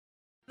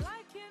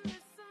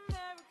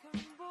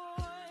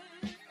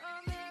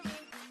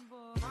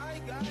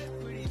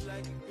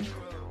like a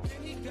girl.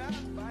 And he got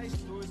vice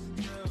towards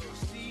the girl.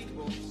 See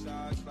both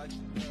sides like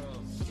a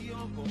girl. See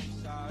on both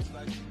sides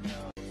like a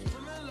girl.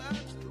 Swimming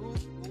like through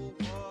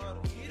water.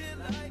 Eat it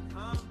like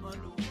I'm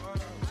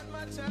underwater. Hide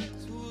my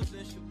tattoos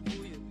in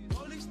Shibuya.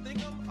 Police think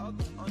I'm out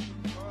the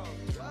underworld.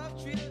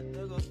 12 treat a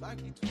nigga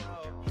like he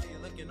 12. They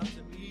looking up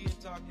to me and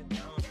talking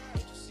down.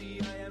 Don't you see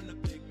I am the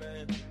big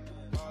man?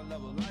 All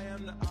level, I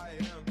am the I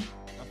am.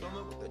 I'm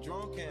filming with the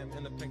drone cam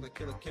and the pink like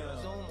killer cam.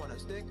 Zone when I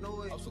stick, no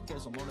way. I'm so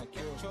close, I'm on that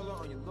kill. Controller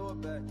on your lower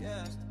back,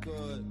 yeah, it's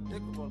good.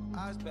 Dick roll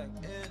eyes back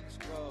in the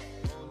scrub.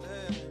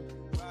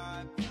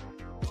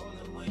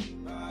 Rolling when you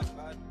ride.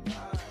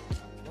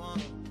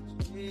 One,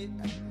 speed,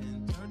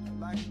 and turn the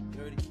light,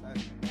 dirty back.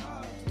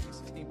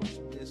 2016, but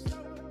you missed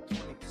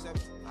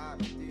 2017,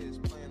 ideas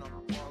playing on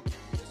the wall.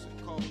 This is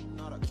code,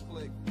 not a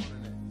click.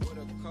 Running it with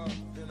a cup,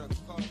 then a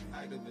cup,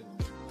 activate.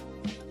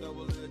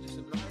 Double edge, just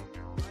a knife.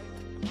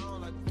 I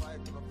don't like to fight,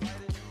 but I'm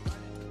fighting.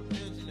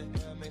 Binge in the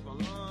air, make my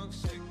lungs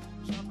sick.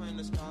 Chopper in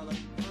the sky like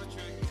a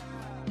country.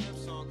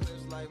 Lips on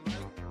clips like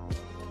Mike.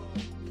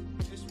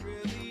 It's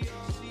really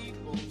all. See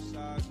both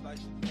sides like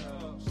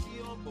Chanel.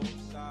 See on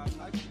both sides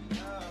like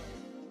Chanel.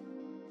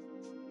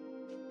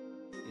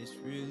 It's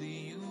really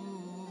you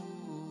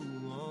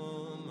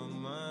on my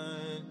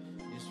mind.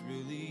 It's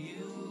really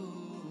you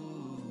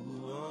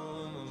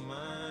on my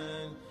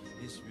mind.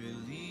 It's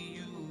really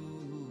you.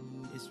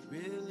 It's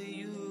really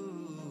you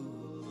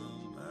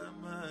on my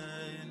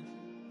mind.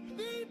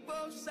 Be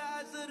both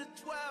sides of the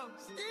 12.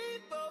 See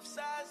both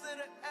sides of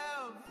the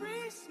L.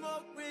 Free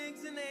smoke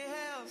rings in their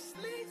hell.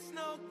 Sleet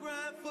snow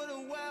grind for the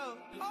well.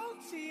 Whole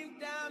team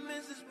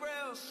diamonds is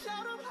real.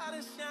 Show them how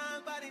to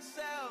shine by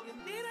themselves. You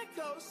need a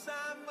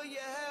cosign for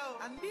your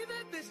help. I need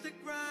that bitch to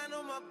grind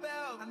on my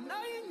belt. I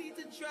know you need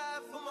to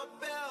drive for my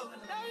belt. I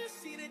know you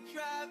see the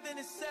drive in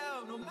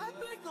itself. No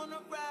matter on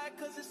the ride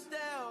cause it's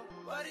stale.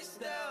 But it's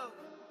stale.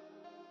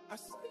 I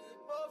see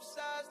both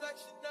sides like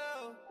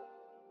Chanel.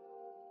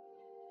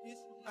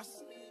 I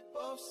see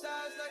both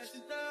sides like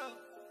Chanel.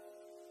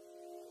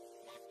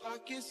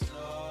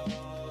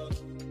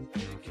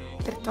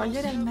 Per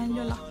togliere al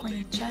meglio l'acqua in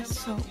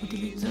eccesso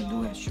utilizzo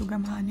 2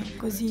 asciugamani,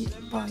 così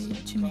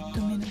poi ci metto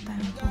meno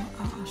tempo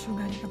a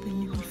asciugare i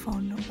capelli col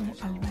phon o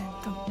al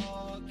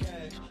vento.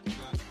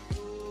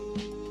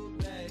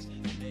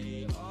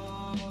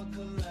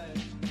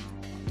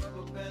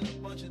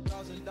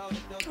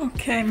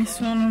 Ok, mi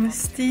sono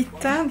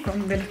vestita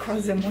con delle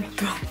cose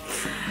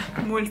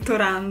molto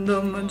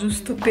random,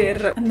 giusto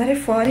per andare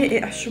fuori e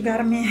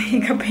asciugarmi i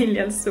capelli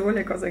al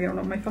sole, cosa che non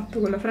ho mai fatto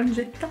con la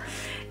frangetta,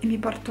 e mi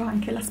porto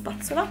anche la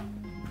spazzola.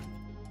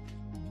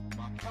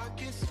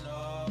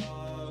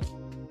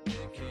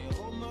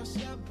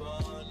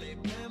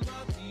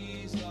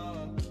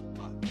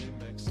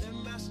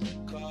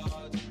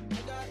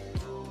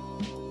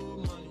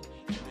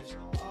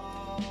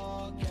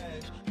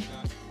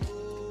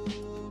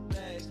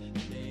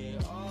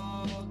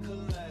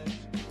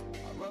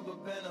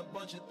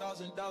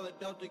 $1,000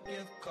 Delta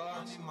gift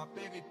card. I need my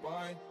baby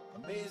boy,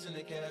 amazing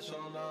the cash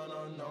online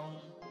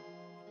unknown.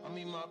 I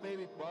mean my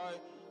baby boy,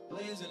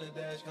 blazing the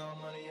dash, count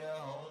money at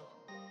home.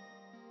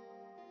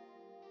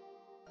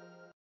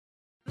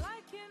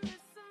 Like in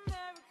this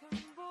American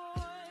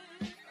boy.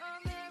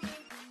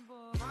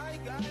 My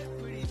guy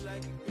pretty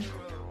like a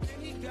girl,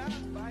 and he got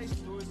vice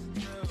towards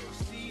the girl.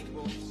 See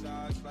both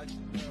sides like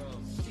a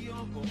girl, see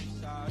on both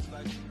sides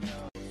like a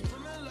girl.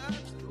 Swimming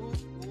like through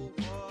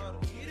water,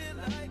 eat it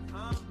like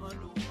I'm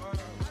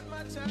underwater. Hide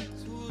my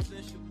tattoos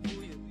in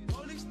Shibuya.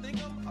 Police think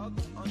I'm out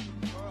the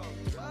underworld.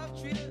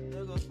 12 treat a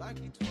nigga like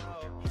he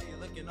 12. They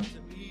looking up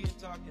to me and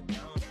talking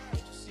down.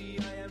 Don't you see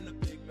I am the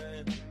big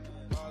man?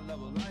 All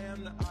level, I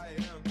am the I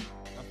am.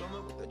 I'm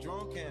filming with the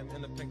drone cam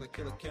and the pink like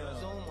killer cam.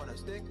 Zone when I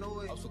stick, no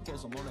way. I'm so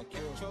close, I'm on that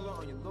kill. Controller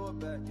on your lower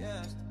back,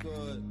 yeah, it's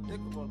good.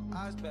 Dick roll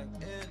eyes back in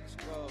the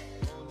scrub.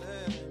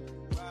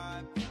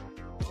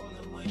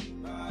 Rolling when you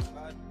ride.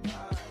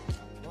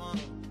 One,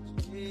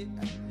 speed,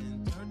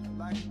 and turn the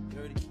light,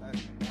 dirty back.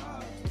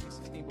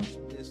 2016, but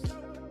you missed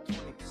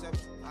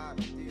 2017,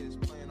 ideas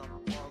playing on the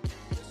wall.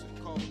 This is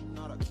code,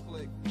 not a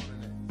click.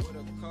 Running it with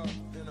a cup,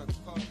 then a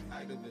cup,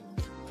 activate.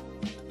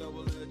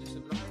 Double edge, just a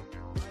knife.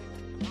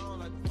 I don't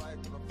like to fight,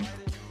 but I'm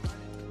fighting.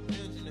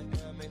 Binge in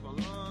the air, make my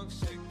lungs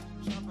sick.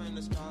 Chopper in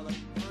the sky like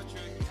a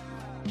country.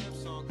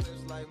 Lips on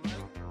clips like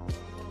Mike.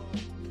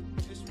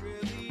 It's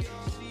really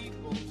all. See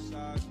both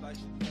sides like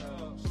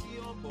Chanel. See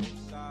on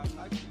both sides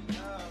like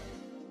Chanel.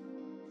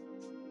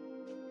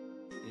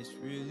 It's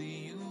really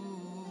you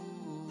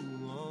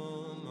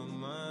on my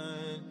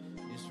mind.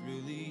 It's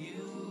really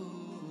you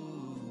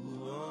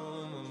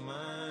on my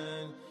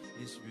mind.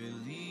 It's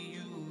really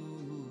you.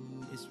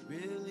 It's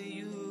really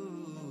you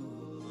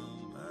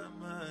on my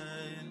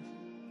mind.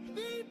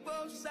 Be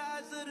both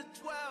sides of the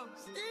 12.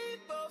 See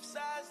both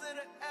sides of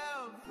the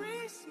L.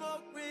 Free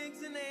smoke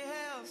rings in their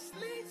hell.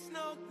 Sleet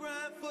snow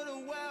grind for the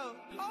well.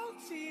 Whole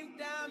team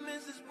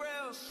diamonds is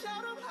real.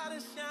 Show them how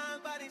to shine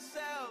by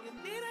themselves. You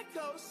need a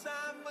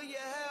cosign for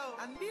your help.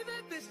 I need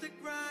that bitch to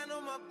grind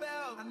on my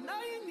belt. I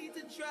know you need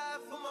to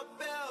drive for my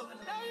belt. I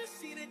know you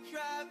see the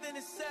drive have in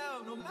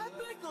itself. No matte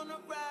black on the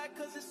ride,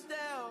 cause it's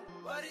stale,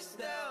 but it's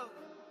stale.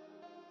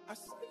 I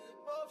see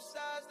both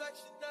sides like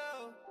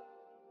Chanel.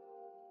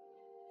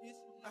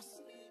 I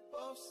see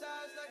both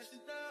sides like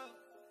Chanel.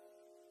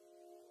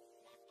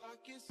 My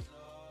pockets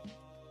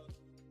low.